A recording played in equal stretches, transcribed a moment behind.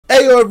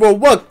Hey everyone,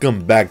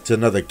 welcome back to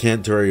another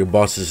Terraria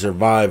Bosses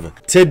Survive.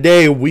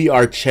 Today we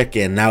are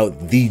checking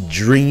out the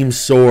Dream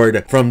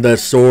Sword from the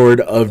Sword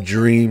of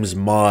Dreams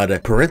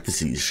mod,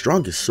 parentheses,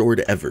 strongest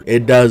sword ever.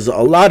 It does a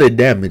lot of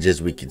damage as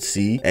we can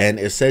see, and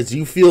it says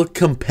you feel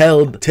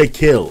compelled to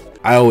kill.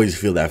 I always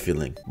feel that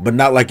feeling, but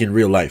not like in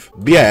real life.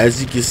 But yeah,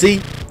 as you can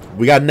see,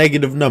 we got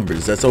negative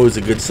numbers. That's always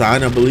a good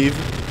sign, I believe.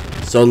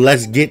 So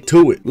let's get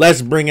to it.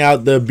 Let's bring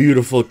out the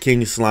beautiful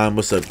King Slime.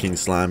 What's up, King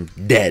Slime?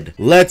 Dead.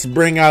 Let's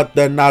bring out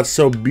the not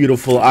so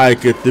beautiful Eye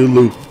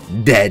Cthulhu.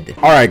 Dead.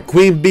 All right,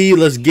 Queen Bee,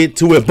 let's get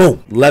to it.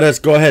 Boom. Let us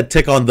go ahead,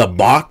 take on the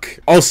Bach,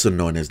 also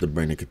known as the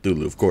Brain of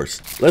Cthulhu, of course.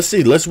 Let's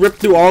see. Let's rip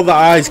through all the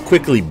eyes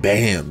quickly.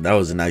 Bam. That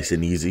was nice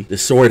and easy. The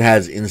sword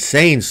has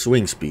insane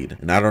swing speed,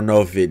 and I don't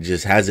know if it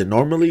just has it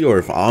normally or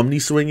if Omni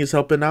Swing is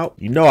helping out.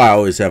 You know I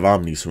always have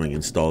Omni Swing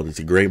installed. It's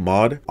a great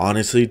mod.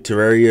 Honestly,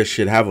 Terraria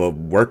should have a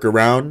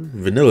workaround.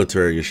 Vanilla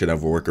Terraria should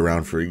have a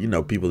workaround for, you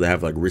know, people that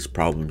have like wrist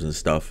problems and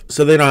stuff,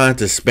 so they don't have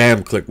to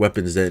spam click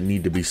weapons that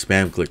need to be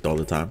spam clicked all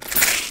the time.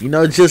 You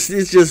know, it's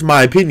just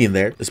my opinion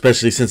there,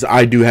 especially since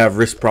I do have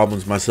wrist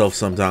problems myself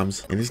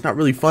sometimes, and it's not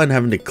really fun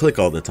having to click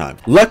all the time.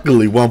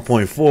 Luckily,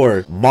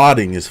 1.4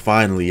 modding is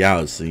finally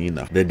out, so you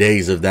know, the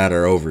days of that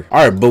are over.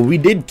 All right, but we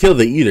did kill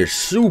the Eater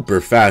super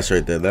fast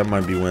right there. That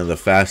might be one of the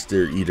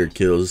faster Eater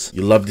kills.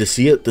 You love to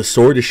see it. The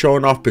sword is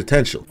showing off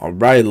potential. All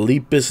right,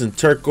 Lepus and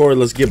Turkor,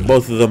 let's get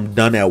both of them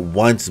done at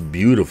once.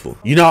 Beautiful.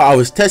 You know, I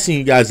was testing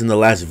you guys in the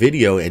last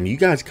video, and you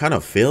guys kind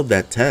of failed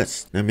that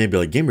test. Now, maybe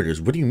like, Gamers,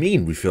 what do you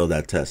mean we failed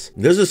that test?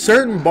 There's a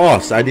certain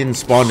boss I didn't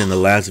spawn in the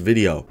last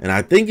video, and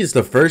I think it's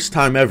the first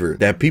time ever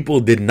that people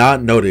did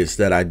not notice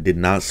that I did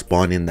not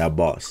spawn in that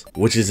boss,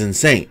 which is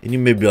insane. And you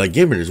may be like,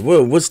 Gamers,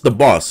 what's the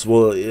boss?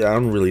 Well, I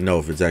don't really know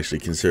if it's actually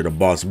considered a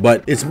boss,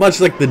 but it's much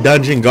like the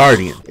Dungeon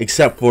Guardian,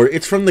 except for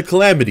it's from the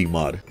Calamity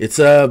mod. It's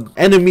a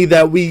enemy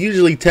that we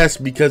usually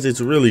test because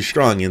it's really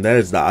strong, and that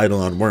is the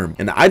Eidolon Worm.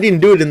 And I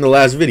didn't do it in the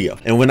last video,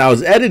 and when I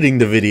was editing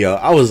the video,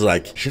 I was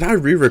like, should I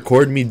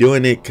re-record me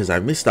doing it? Because I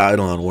missed the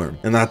Eidolon Worm.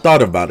 And I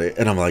thought about it,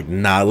 and I'm like,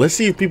 nah, let's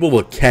see if people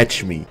will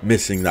catch me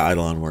missing the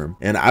Eidolon Worm.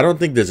 And I don't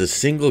think there's a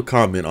single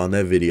comment on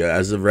that video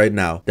as of right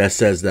now that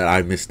says that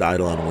I missed the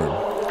Eidolon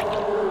Worm.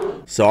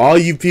 So all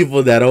you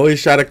people that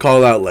always try to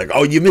call out like,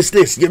 oh, you missed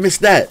this, you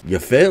missed that, you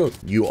failed.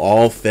 You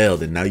all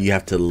failed, and now you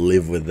have to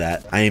live with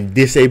that. I am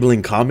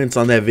disabling comments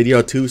on that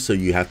video too, so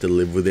you have to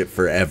live with it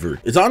forever.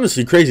 It's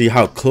honestly crazy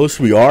how close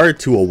we are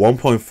to a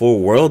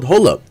 1.4 world.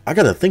 Hold up, I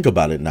gotta think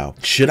about it now.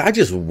 Should I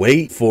just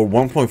wait for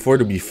 1.4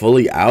 to be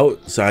fully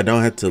out so I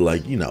don't have to,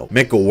 like, you know,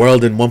 make a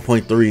world in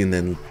 1.3 and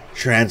then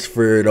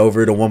transfer it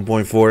over to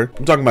 1.4.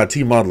 I'm talking about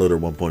T-Mod Loader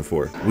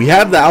 1.4. We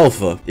have the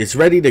alpha, it's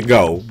ready to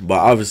go, but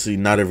obviously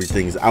not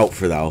everything's out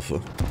for the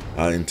alpha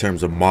in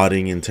terms of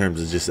modding, in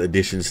terms of just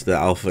additions to the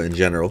alpha in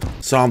general.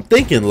 So I'm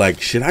thinking, like,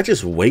 should I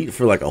just wait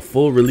for like a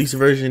full release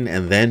version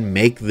and then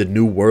make the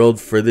new world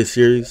for this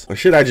series, or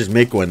should I just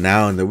make one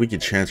now and then we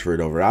could transfer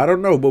it over? I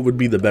don't know what would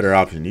be the better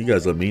option. You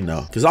guys let me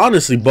know, because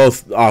honestly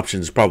both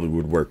options probably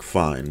would work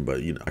fine,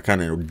 but you know, I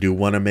kind of do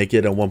want to make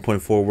it a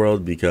 1.4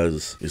 world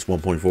because it's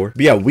 1.4.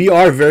 But yeah, we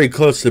are very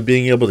close to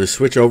being able to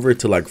switch over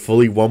to like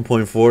fully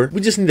 1.4.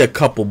 We just need a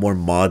couple more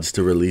mods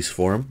to release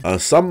for them.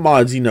 Some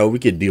mods, you know, we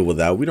could deal with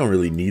that. We don't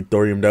really need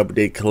Thorium to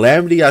update.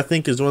 Calamity, I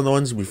think, is one of the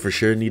ones we for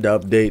sure need to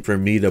update for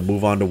me to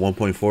move on to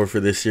 1.4 for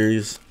this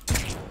series.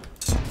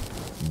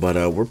 But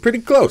we're pretty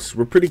close.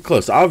 We're pretty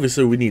close.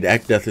 Obviously, we need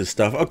Echdeath and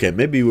stuff. Okay,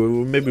 maybe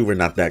we're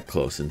not that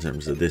close in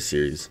terms of this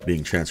series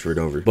being transferred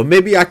over. But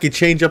maybe I could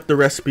change up the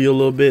recipe a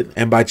little bit.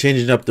 And by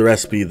changing up the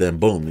recipe, then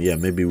boom, yeah,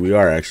 maybe we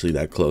are actually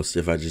that close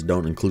if I just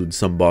don't include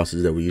some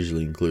bosses that we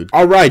usually include.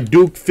 All right,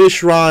 Duke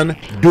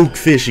Fishron, Duke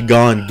Fish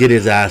gone. Get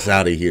his ass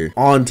out of here.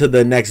 On to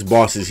the next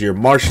bosses here.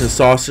 Martian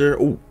Saucer.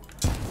 Ooh.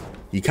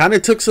 He kind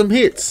of took some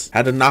hits.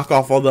 Had to knock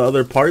off all the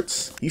other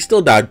parts. He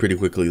still died pretty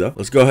quickly, though.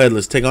 Let's go ahead.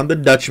 Let's take on the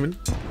Dutchman.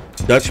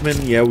 Dutchman,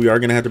 yeah, we are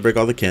going to have to break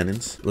all the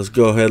cannons. Let's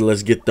go ahead.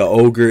 Let's get the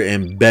Ogre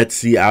and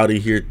Betsy out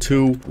of here,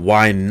 too.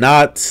 Why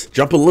not?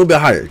 Jump a little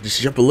bit higher.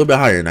 Just jump a little bit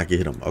higher and I can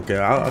hit him. Okay,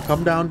 I'll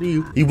come down to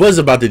you. He was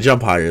about to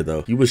jump higher,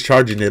 though. He was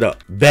charging it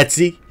up.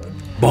 Betsy.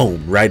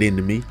 Boom, right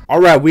into me.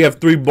 All right, we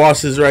have 3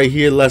 bosses right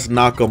here. Let's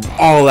knock them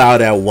all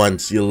out at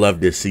once. You'll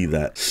love to see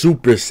that.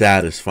 Super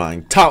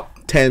satisfying. Top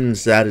 10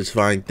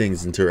 satisfying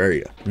things in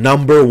Terraria.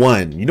 Number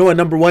 1. You know what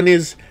number 1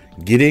 is?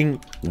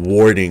 Getting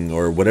warding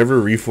or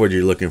whatever reforge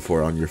you're looking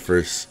for on your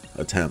first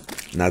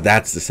attempt. Now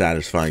that's the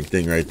satisfying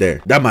thing right there.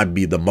 That might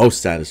be the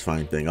most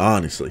satisfying thing,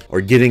 honestly.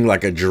 Or getting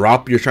like a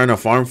drop you're trying to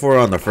farm for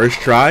on the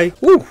first try.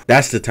 Woo,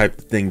 that's the type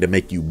of thing to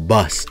make you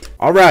bust.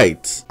 All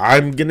right,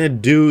 I'm gonna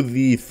do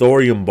the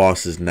thorium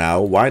bosses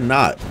now. Why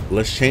not?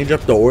 Let's change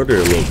up the order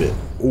a little bit.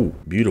 Ooh,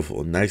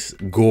 beautiful. Nice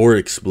gore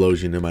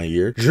explosion in my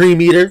ear.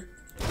 Dream Eater.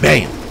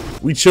 Bam.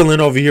 We chilling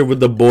over here with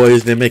the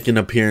boys. They're making an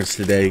appearance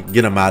today.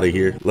 Get them out of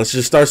here. Let's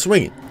just start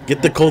swinging.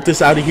 Get the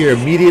cultists out of here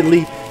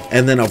immediately.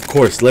 And then, of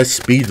course, let's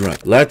speedrun.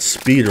 Let's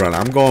speedrun.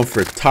 I'm going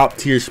for top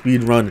tier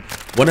speedrun.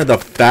 One of the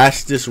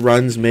fastest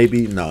runs,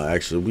 maybe. No,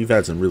 actually, we've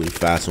had some really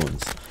fast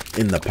ones.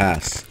 in the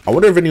past. I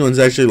wonder if anyone's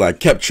actually like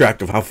kept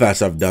track of how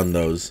fast I've done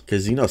those,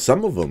 because you know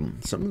some of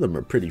them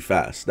are pretty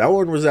fast. That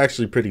one was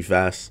actually pretty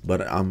fast,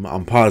 but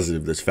I'm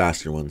positive there's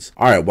faster ones.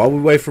 All right, while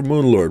we wait for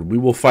Moonlord, we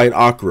will fight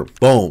Akram.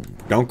 Boom!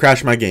 Don't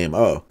crash my game.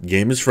 Oh,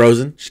 game is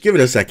frozen. Just give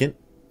it a second.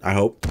 I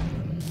hope.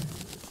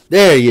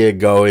 There you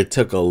go. It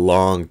took a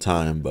long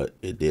time, but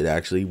it did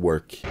actually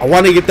work. I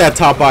want to get that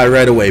top eye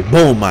right away.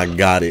 Boom, I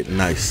got it.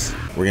 Nice.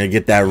 We're going to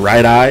get that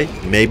right eye.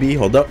 Maybe.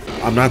 Hold up.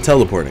 I'm not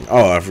teleporting.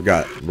 Oh, I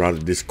forgot.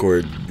 Rotted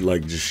Discord,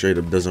 like, just straight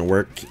up doesn't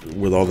work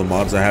with all the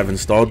mods I have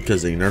installed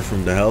because they nerf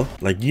them to hell.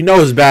 Like, you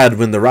know it's bad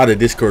when the Rotted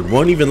Discord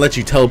won't even let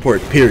you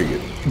teleport,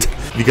 period.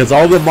 Because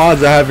all the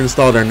mods I have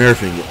installed are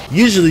nerfing it.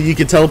 Usually you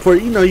can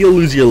teleport, you know, you'll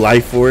lose your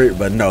life for it.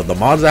 But no, the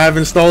mods I have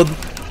installed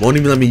won't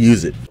even let me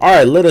use it. All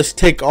right, let us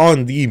take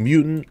on the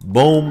mutant.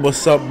 Boom,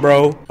 what's up,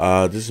 bro?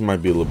 This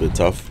might be a little bit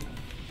tough.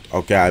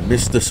 Okay, I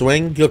missed the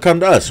swing. He'll come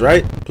to us,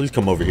 right? Please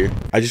come over here.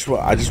 I just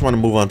want to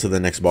move on to the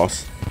next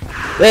boss.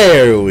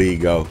 There we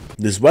go.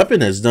 This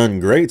weapon has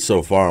done great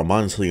so far. I'm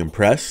honestly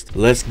impressed.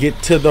 Let's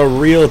get to the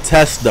real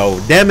test,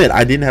 though. Damn it,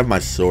 I didn't have my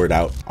sword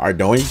out. All right,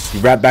 don't you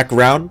wrap back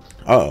around?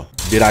 Uh-oh.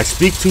 Did I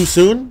speak too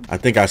soon? I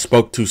think I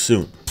spoke too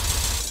soon.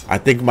 I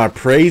think my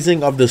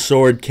praising of the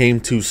sword came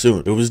too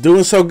soon. It was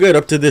doing so good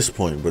up to this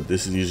point, but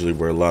this is usually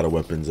where a lot of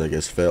weapons, I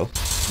guess, fail.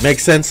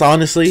 Makes sense,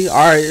 honestly.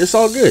 All right, it's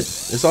all good.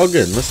 It's all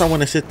good. Unless I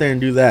want to sit there and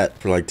do that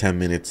for like 10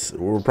 minutes,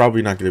 we're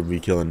probably not going to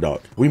be killing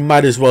dog. We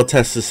might as well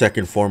test the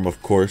second form,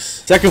 of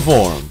course. Second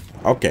form.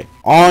 Okay.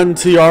 On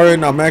to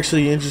Yaren. I'm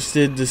actually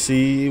interested to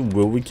see,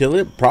 will we kill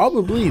it?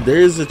 Probably. There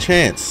is a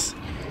chance.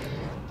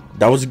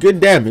 That was good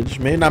damage.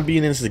 May not be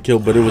an insta-kill,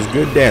 but it was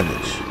good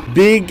damage.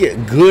 Big,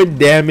 good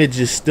damage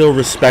is still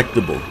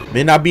respectable.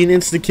 May not be an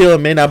insta-kill.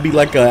 It may not be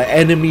like a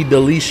enemy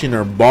deletion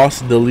or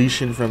boss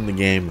deletion from the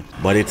game,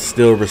 but it's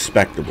still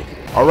respectable.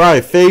 All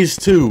right, phase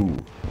 2.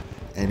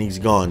 And he's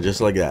gone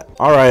just like that.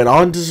 All right,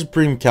 on to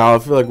Supreme Cal. I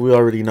feel like we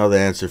already know the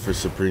answer for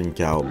Supreme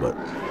Cal, but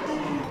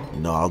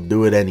no, I'll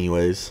do it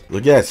anyways.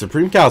 Look at that.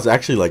 Supreme Cal's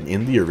actually like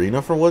in the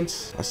arena for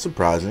once. That's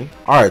surprising.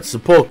 All right,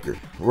 Sepulcher.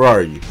 Where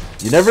are you?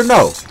 You never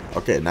know.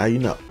 Okay, now you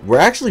know. We're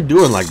actually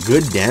doing like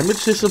good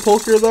damage to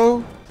Sepulcher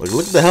though. Like,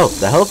 look at the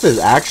health. The health is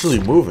actually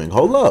moving.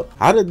 Hold up.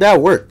 How did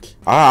that work?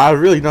 I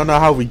really don't know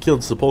how we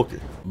killed Sepulcher.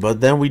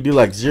 But then we do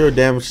like 0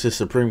 damage to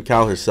Supreme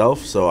Cal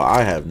herself, so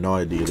I have no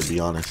idea, to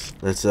be honest.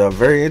 That's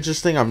very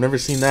interesting. I've never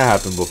seen that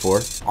happen before.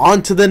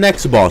 On to the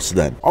next boss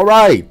then. All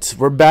right,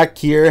 we're back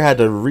here. Had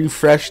to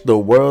refresh the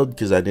world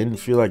because I didn't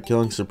feel like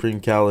killing Supreme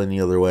Cal any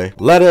other way.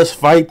 Let us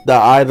fight the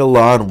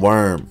Eidolon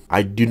Worm.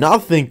 I do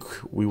not think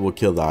we will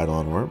kill the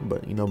Eidolon Worm,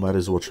 but you know, might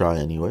as well try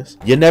anyways.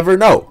 You never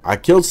know. I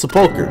killed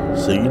Sepulcher,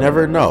 so you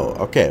never know.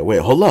 Okay,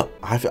 wait, hold up.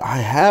 I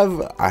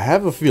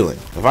have a feeling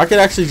if I could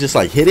actually just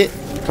like hit it.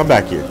 Come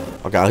back here.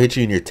 Okay, I'll hit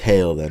you in your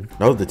tail then.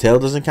 No, the tail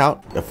doesn't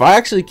count. If I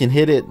actually can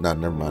hit it, no,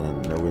 never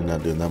mind. No, we're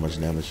not doing that much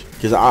damage.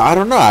 Because I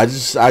don't know. I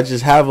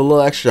just have a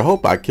little extra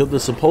hope. I killed the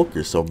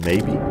Sepulcher, so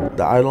maybe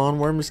the Eidolon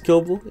Worm is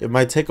killable. It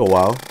might take a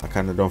while. I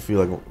kind of don't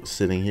feel like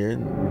sitting here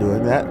and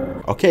doing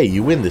that. Okay,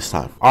 you win this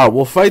time. All right,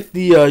 we'll fight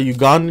the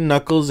Ugandan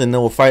Knuckles, and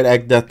then we'll fight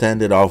Echdeath to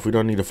end it off. We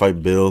don't need to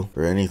fight Bill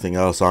or anything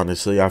else,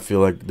 honestly. I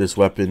feel like this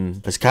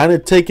weapon has kind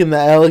of taken the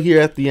L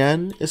here at the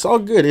end. It's all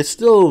good. It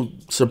still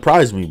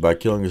surprised me by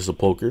killing the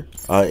Sepulcher.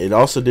 It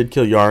also did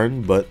kill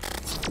Yarn, but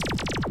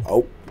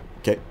oh,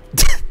 okay.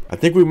 I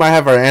think we might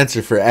have our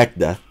answer for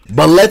Echdeath.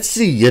 But let's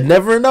see. You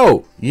never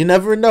know. You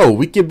never know.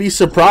 We could be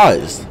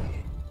surprised.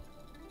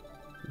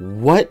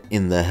 What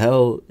in the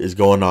hell is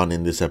going on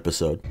in this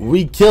episode?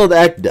 We killed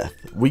Echdeath.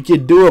 We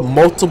could do it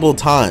multiple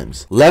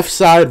times. Left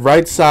side,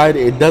 right side,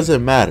 it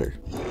doesn't matter.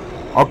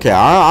 Okay,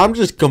 I'm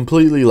just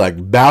completely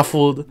like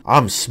baffled.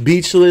 I'm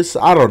speechless.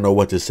 I don't know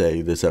what to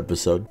say this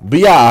episode. But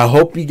yeah, I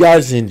hope you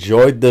guys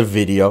enjoyed the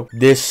video.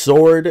 This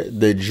sword,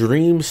 the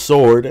Dream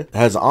Sword,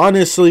 has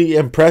honestly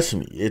impressed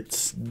me.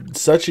 It's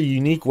such a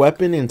unique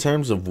weapon in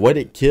terms of what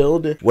it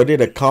killed, what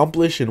it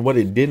accomplished, and what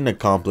it didn't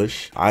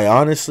accomplish. I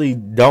honestly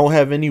don't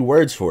have any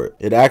words for it.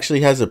 It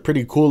actually has a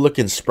pretty cool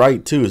looking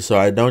sprite too, so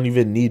I don't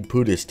even need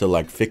Pudis to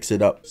like fix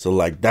it up. So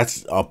like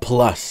that's a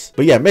plus.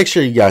 But yeah, make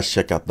sure you guys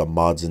check out the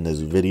mods in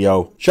this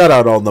video. Shout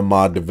out all the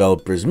mod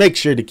developers. Make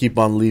sure to keep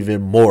on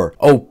leaving more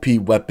OP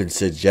weapon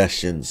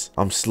suggestions.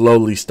 I'm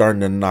slowly starting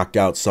to knock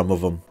out some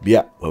of them. But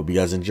yeah, hope you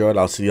guys enjoyed.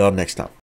 I'll see y'all next time.